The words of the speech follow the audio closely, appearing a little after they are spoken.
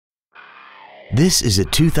This is a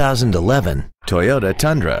 2011 Toyota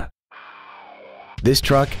Tundra. This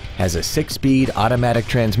truck has a 6-speed automatic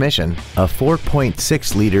transmission, a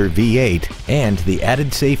 4.6-liter V8, and the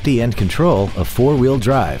added safety and control of 4-wheel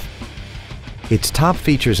drive. Its top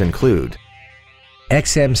features include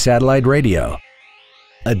XM satellite radio,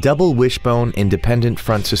 a double wishbone independent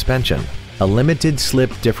front suspension, a limited slip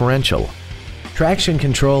differential, traction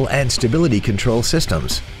control and stability control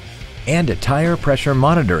systems, and a tire pressure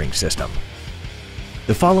monitoring system.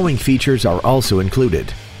 The following features are also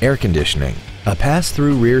included: air conditioning, a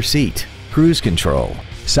pass-through rear seat, cruise control,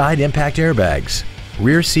 side impact airbags,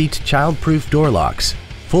 rear seat child-proof door locks,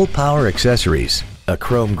 full power accessories, a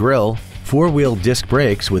chrome grille, 4-wheel disc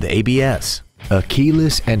brakes with ABS, a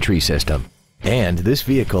keyless entry system, and this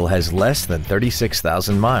vehicle has less than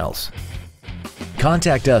 36,000 miles.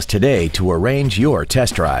 Contact us today to arrange your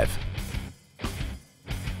test drive.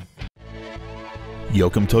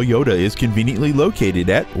 Yoakum Toyota is conveniently located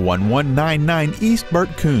at 1199 East Bart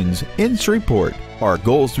Coons in Shreveport. Our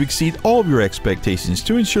goal is to exceed all of your expectations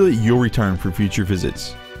to ensure that you'll return for future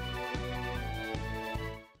visits.